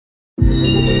Hello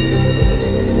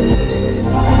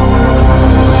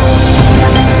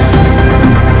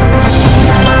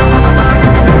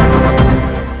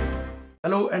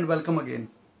and welcome again.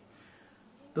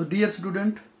 तो dear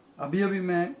student, अभी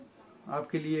मैं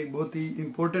आपके लिए एक बहुत ही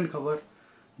इम्पोर्टेंट खबर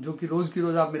जो कि रोज़ की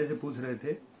रोज़ आप मेरे से पूछ रहे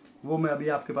थे, वो मैं अभी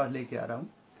आपके पास लेके आ रहा हूँ।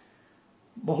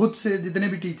 बहुत से जितने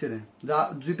भी टीचर हैं,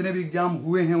 जितने भी एग्जाम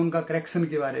हुए हैं, उनका करेक्शन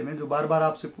के बारे में जो बार बार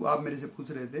आप मेरे से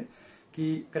पूछ रहे थे कि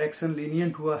करेक्शन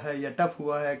लीनियंट हुआ है या टफ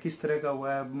हुआ है, किस तरह का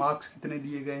हुआ है, मार्क्स कितने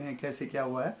दिए गए हैं, कैसे क्या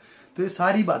हुआ है। तो ये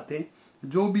सारी बातें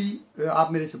जो भी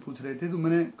आप मेरे से पूछ रहे थे, तो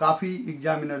मैंने काफ़ी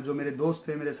एग्जामिनर जो मेरे दोस्त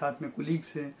हैं, मेरे साथ में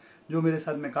कुलीग्स हैं, जो मेरे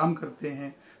साथ में काम करते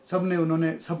हैं,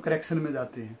 उन्होंने सब करेक्शन में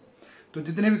जाते हैं। तो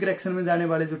जितने भी करेक्शन में जाने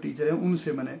वाले जो टीचर हैं,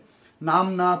 उनसे मैंने नाम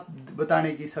ना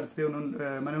बताने की शर्त पे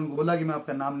मैंने उनको बोला कि मैं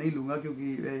आपका नाम नहीं लूँगा, क्योंकि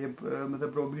ये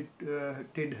मतलब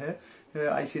प्रोहिबिटेड है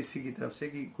ICSE की तरफ से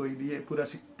कि कोई भी ये पूरा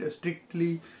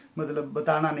स्ट्रिक्टली मतलब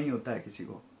बताना नहीं होता है किसी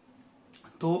को।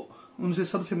 तो उनसे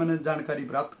सबसे मैंने जानकारी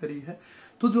प्राप्त करी है।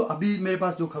 तो जो अभी मेरे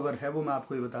पास जो खबर है वो मैं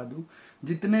आपको ये बता दूं,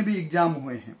 जितने भी एग्जाम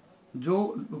हुए हैं,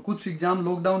 जो कुछ एग्जाम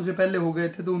लॉकडाउन से पहले हो गए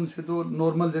थे, तो उनसे तो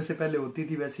नॉर्मल जैसे पहले होती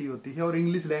थी वैसी ही होती है। और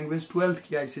इंग्लिश लैंग्वेज 12th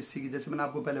की ICSE की, जैसे मैंने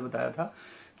आपको पहले बताया था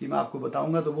कि मैं आपको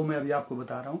बताऊंगा, तो वो मैं अभी आपको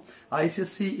बता रहा हूँ।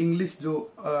 ICSE इंग्लिश जो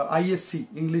ISC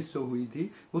इंग्लिश जो हुई थी,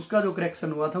 उसका जो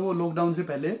करेक्शन हुआ था वो लॉकडाउन से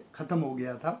पहले खत्म हो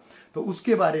गया था। तो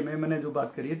उसके बारे में मैंने जो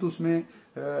बात करी है, तो उसमें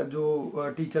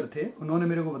जो टीचर थे उन्होंने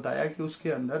मेरे को बताया कि उसके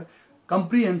अंदर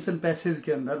कंप्रीहेंशन पैसेज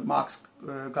के अंदर मार्क्स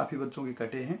काफ़ी बच्चों के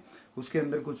कटे हैं। उसके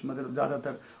अंदर कुछ मतलब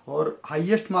ज़्यादातर, और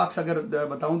हाईएस्ट मार्क्स अगर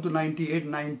बताऊं तो 98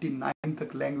 99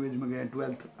 तक लैंग्वेज में गए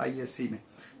 12th ISC में।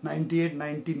 98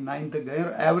 99 तक गए,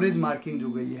 और एवरेज मार्किंग जो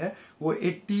गई है वो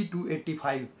 80 to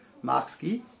 85 मार्क्स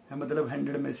की, मतलब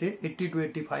 100 में से 80 to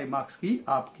 85 मार्क्स की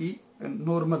आपकी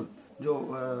नॉर्मल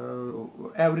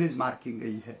जो एवरेज मार्किंग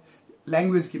गई है।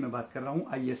 लैंग्वेज की मैं बात कर रहा हूँ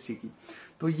ISC की।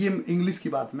 तो ये इंग्लिश की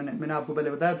बात मैंने आपको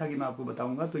पहले बताया था कि मैं आपको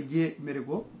बताऊंगा, तो ये मेरे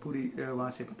को पूरी वहाँ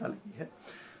से पता लगी है।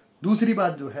 दूसरी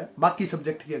बात जो है, बाकी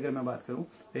सब्जेक्ट की अगर मैं बात करूं,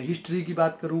 हिस्ट्री की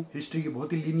बात करूं, हिस्ट्री की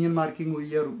बहुत ही लीनियन मार्किंग हुई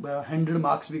है, और 100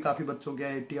 मार्क्स भी काफ़ी बच्चों के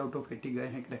 80 आउट ऑफ 80 गए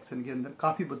हैं करेक्शन के अंदर,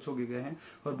 काफ़ी बच्चों के गए हैं,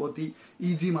 और बहुत ही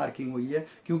ईजी मार्किंग हुई है,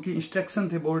 क्योंकि इंस्ट्रक्शन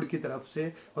थे बोर्ड की तरफ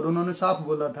से, और उन्होंने साफ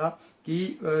बोला था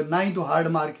कि ना ही तो हार्ड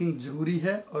मार्किंग जरूरी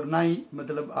है और ना ही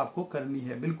मतलब आपको करनी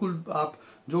है। बिल्कुल आप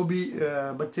जो भी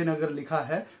बच्चे ने अगर लिखा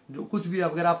है, जो कुछ भी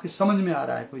अगर आपके समझ में आ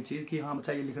रहा है कोई चीज़ कि हाँ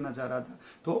बच्चा ये लिखना चाह रहा था,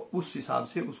 तो उस हिसाब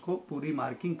से उसको पूरी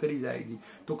मार्किंग करी जाएगी।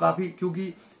 तो काफ़ी,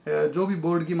 क्योंकि जो भी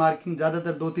बोर्ड की मार्किंग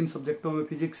ज़्यादातर 2-3 सब्जेक्टों में,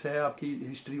 फिजिक्स है, आपकी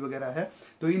हिस्ट्री वगैरह है,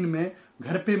 तो इनमें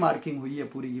घर पे मार्किंग हुई है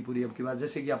पूरी की पूरी अब की बात,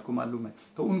 जैसे कि आपको मालूम है।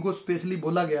 तो उनको स्पेशली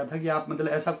बोला गया था कि आप मतलब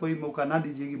ऐसा कोई मौका ना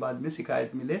दीजिए कि बाद में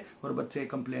शिकायत मिले और बच्चे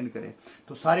कंप्लेन करें।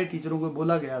 तो सारे टीचरों को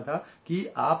बोला गया था कि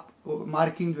आप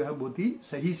मार्किंग जो है बहुत ही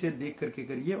सही से देख करके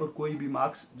करिए, और कोई भी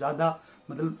मार्क्स ज़्यादा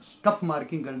मतलब टफ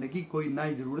मार्किंग करने की कोई ना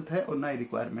ही ज़रूरत है और ना ही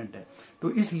रिक्वायरमेंट है। तो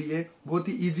इसलिए बहुत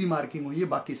ही ईजी मार्किंग हुई है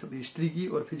बाकी सब हिस्ट्री की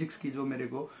और फिजिक्स की, जो मेरे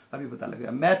को अभी पता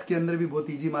लगा। मैथ के अंदर भी बहुत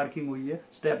ईजी मार्किंग हुई है,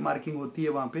 स्टेप मार्किंग होती है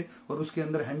वहाँ पे, और उसके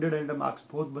अंदर 100 मार्क्स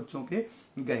बहुत बच्चों के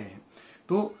गए हैं।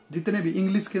 तो जितने भी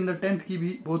इंग्लिश के अंदर 10th की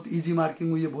भी बहुत इजी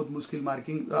मार्किंग हुई है, बहुत मुश्किल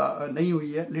मार्किंग नहीं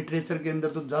हुई है। लिटरेचर के अंदर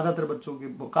तो ज़्यादातर बच्चों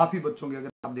के, काफ़ी बच्चों के अगर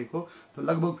आप देखो तो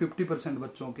लगभग 50%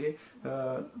 बच्चों के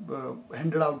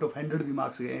 100 आउट ऑफ 100 भी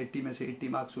मार्क्स गए, 80 में से 80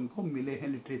 मार्क्स उनको मिले हैं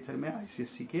लिटरेचर में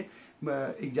ICSE के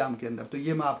एग्जाम के अंदर। तो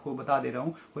ये मैं आपको बता दे रहा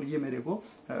हूँ, और ये मेरे को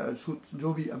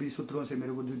जो भी अभी सूत्रों से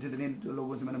मेरे को जो जितने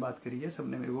लोगों से मैंने बात करी है,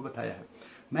 सबने मेरे को बताया है।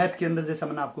 मैथ के अंदर जैसा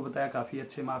मैंने आपको बताया काफ़ी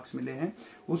अच्छे मार्क्स मिले हैं।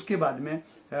 उसके बाद में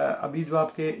अभी जो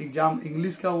आपके एग्जाम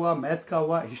इंग्लिश का हुआ, मैथ का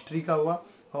हुआ, हिस्ट्री का हुआ,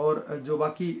 और जो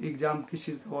बाकी एग्जाम किस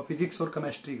चीज़ का हुआ, फिजिक्स और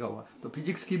केमिस्ट्री का हुआ। तो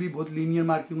फिजिक्स की भी बहुत लीनियर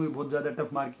मार्किंग हुई, बहुत ज़्यादा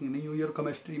टफ मार्किंग नहीं हुई, और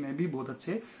केमिस्ट्री में भी बहुत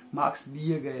अच्छे मार्क्स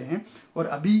दिए गए हैं। और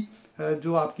अभी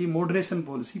जो आपकी मॉडरेशन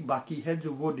पॉलिसी बाकी है,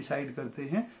 जो वो डिसाइड करते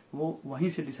हैं, वो वहीं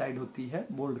से डिसाइड होती है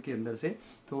बोर्ड के अंदर से।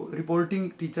 तो रिपोर्टिंग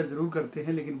टीचर जरूर करते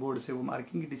हैं, लेकिन बोर्ड से वो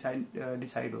मार्किंग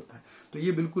डिसाइड होता है। तो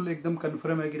ये बिल्कुल एकदम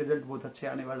कन्फर्म है कि रिजल्ट बहुत अच्छे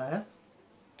आने वाला है।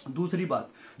 दूसरी बात,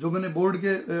 जो मैंने बोर्ड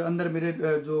के अंदर मेरे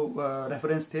जो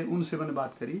रेफरेंस थे, उनसे मैंने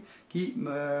बात करी कि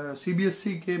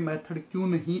CBSE के मेथड क्यों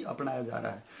नहीं अपनाया जा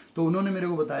रहा है। तो उन्होंने मेरे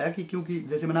को बताया कि क्योंकि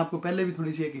जैसे मैंने आपको पहले भी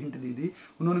थोड़ी सी एक हिंट दी थी,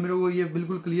 उन्होंने मेरे को ये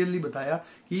बिल्कुल क्लियरली बताया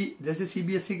कि जैसे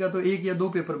CBSE का तो 1 या 2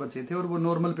 पेपर बचे थे और वो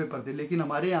नॉर्मल पेपर थे, लेकिन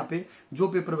हमारे यहाँ पे जो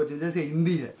पेपर बचे, जैसे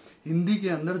हिंदी है, हिंदी के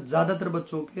अंदर ज़्यादातर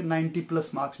बच्चों के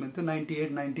 90+ मार्क्स मिलते हैं,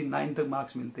 98 99 तक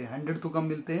मार्क्स मिलते हैं। 100 तो कम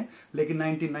मिलते हैं, लेकिन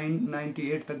 99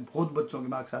 98 तक बहुत बच्चों के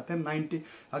मार्क्स मार्क्स आते हैं। 90,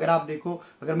 अगर आप देखो,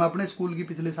 अगर मैं अपने स्कूल की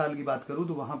पिछले साल की बात करूं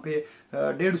तो वहां पे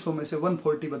 150 में से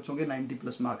 140 बच्चों के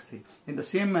 90+ मार्क्स थे। In the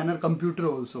same manner computer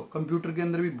also, computer के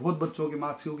अंदर भी बहुत बच्चों के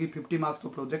मार्क्स, क्योंकि 50 मार्क्स तो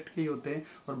प्रोजेक्ट के ही होते हैं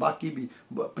और बाकी भी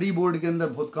प्री बोर्ड के अंदर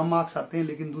बहुत कम मार्क्स आते हैं।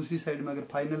 लेकिन दूसरी साइड में अगर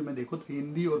फाइनल में देखो तो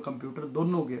हिंदी और कंप्यूटर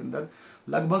दोनों के अंदर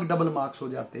लगभग डबल मार्क्स हो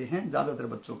जाते हैं ज्यादातर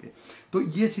बच्चों के। तो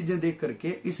ये चीजें देख करके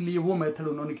इसलिए वो मेथड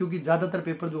उन्होंने, क्योंकि ज्यादातर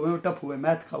पेपर जो है वो टफ हुए,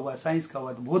 मैथ का हुआ है, साइंस का हुआ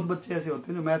है, तो बहुत बच्चे ऐसे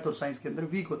होते हैं जो मैथ और साइंस के अंदर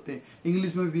वीक होते हैं,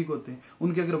 इंग्लिश में वीक होते हैं,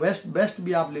 उनके अगर बेस्ट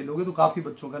भी आप ले लोगे तो काफी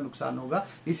बच्चों का नुकसान होगा।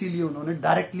 इसीलिए उन्होंने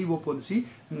डायरेक्टली वो पॉलिसी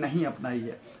नहीं अपनाई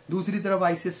है। दूसरी तरफ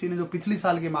आईसीएसई ने जो पिछली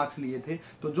साल के मार्क्स लिए थे,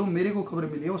 तो जो मेरे को खबर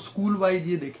मिली है वो स्कूल वाइज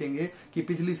ये देखेंगे कि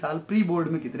पिछली साल प्री बोर्ड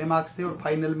में कितने मार्क्स थे और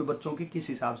फाइनल में बच्चों के किस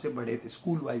हिसाब से बढ़े थे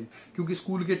स्कूल वाइज। क्योंकि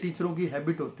स्कूल के टीचरों की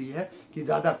हैबिट होती है कि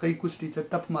ज्यादा, कई कुछ टीचर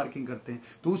टफ मार्किंग करते हैं,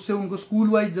 तो उससे उनको स्कूल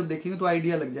वाइज जब देखेंगे तो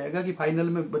आइडिया लग जाएगा कि फाइनल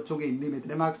में बच्चों के हिंदी में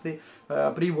इतने मार्क्स थे,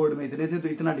 प्री बोर्ड में इतने थे, तो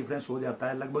इतना डिफरेंस हो जाता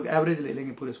है, लगभग एवरेज ले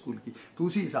लेंगे पूरे स्कूल की, तो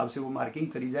उसी हिसाब से वो मार्किंग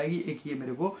करी जाएगी। एक ये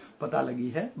मेरे को पता लगी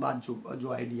है बात,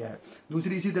 जो आइडिया है।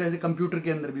 दूसरी, इसी तरह से कंप्यूटर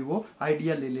के अंदर भी वो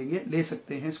आइडिया ले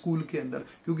सकते हैं स्कूल के अंदर,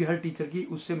 क्योंकि हर टीचर की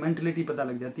उससे मेंटलिटी पता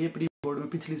लग जाती है, प्री बोर्ड में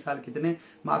पिछली साल कितने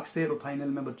मार्क्स थे और फाइनल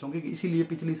में बच्चों के, इसीलिए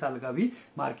पिछली साल का भी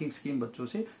मार्किंग स्कीम बच्चों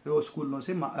से, वो स्कूलों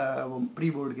से वो प्री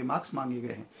बोर्ड के मार्क्स मांगे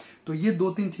गए हैं। तो ये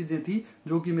 2-3 चीजें थी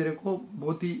जो कि मेरे को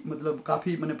बहुत ही, मतलब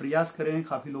काफी मैंने प्रयास करे हैं,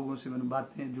 काफी लोगों से मैंने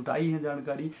बातें जुटाई हैं,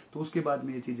 जानकारी, तो उसके बाद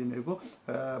में ये चीजें मेरे को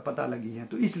पता लगी हैं।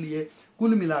 तो इसलिए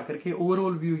कुल मिलाकर के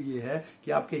ओवरऑल व्यू ये है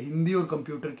कि आपके हिंदी और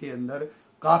कंप्यूटर के अंदर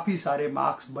काफी सारे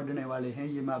मार्क्स बढ़ने वाले हैं,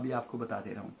 ये मैं अभी आपको बता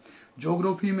दे रहा हूँ।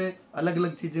 ज्योग्राफी में अलग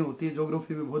अलग चीजें होती है,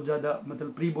 ज्योग्राफी में बहुत ज्यादा,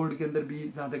 मतलब प्री बोर्ड के अंदर भी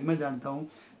जहां तक मैं जानता हूँ,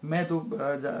 मैं तो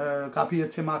काफी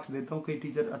अच्छे मार्क्स देता हूँ, कई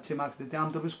टीचर अच्छे मार्क्स देते हैं,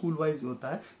 आमतौर पर स्कूल वाइज होता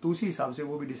है, तो उसी हिसाब से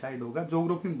वो भी डिसाइड होगा।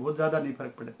 ज्योग्राफी में बहुत ज्यादा नहीं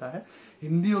फर्क पड़ता है,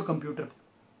 हिंदी और कंप्यूटर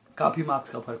काफी मार्क्स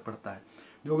का फर्क पड़ता है।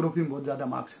 ज्योग्राफी में बहुत ज्यादा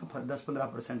मार्क्स का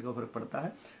 10-15% का फर्क पड़ता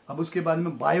है। अब उसके बाद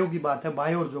में बायो की बात है,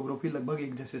 बायो और ज्योग्राफी लगभग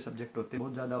एक जैसे सब्जेक्ट होते हैं,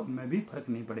 बहुत ज्यादा उनमें भी फर्क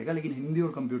नहीं पड़ेगा। लेकिन हिंदी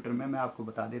और कंप्यूटर में मैं आपको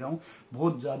बता दे रहा हूँ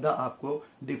बहुत ज्यादा आपको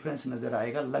डिफरेंस नजर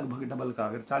आएगा, लगभग डबल का।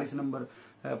 अगर 40 नंबर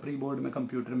प्री बोर्ड में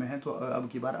कंप्यूटर में है तो अब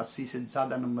की बार 80 से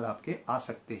ज्यादा नंबर आपके आ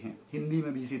सकते हैं। हिंदी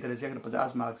में भी इसी तरह से, अगर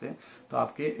 50 मार्क्स है तो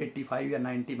आपके 85 या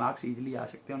 90 मार्क्स इजीली आ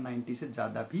सकते हैं और 90 से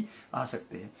ज्यादा भी आ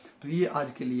सकते हैं। तो ये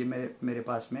आज के लिए मेरे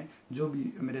पास में जो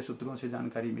भी मेरे सूत्रों से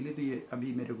जानकारी मिली, तो ये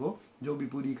अभी मेरे को जो भी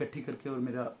पूरी इकट्ठी करके, और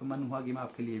मेरा मन हुआ कि मैं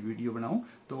आपके लिए वीडियो बनाऊं,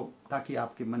 तो ताकि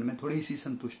आपके मन में थोड़ी सी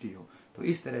संतुष्टि हो। तो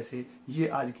इस तरह से ये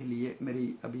आज के लिए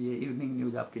मेरी अभी ये इवनिंग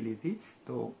न्यूज आपके लिए थी।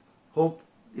 तो होप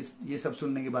ये सब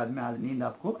सुनने के बाद में आज नींद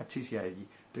आपको अच्छी सी आएगी।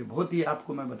 तो ये बहुत ही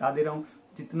आपको मैं बता दे रहा हूँ,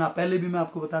 जितना पहले भी मैं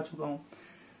आपको बता चुका हूँ।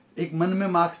 एक मन में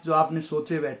मार्क्स जो आपने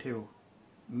सोचे बैठे हो,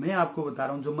 मैं आपको बता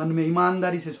रहा हूँ, जो मन में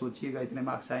ईमानदारी से सोचिएगा इतने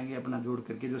मार्क्स आएंगे अपना जोड़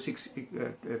करके, जो 6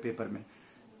 पेपर में,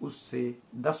 उससे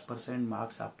 10%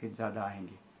 मार्क्स आपके ज्यादा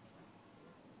आएंगे।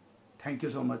 Thank you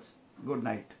so much, good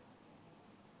night.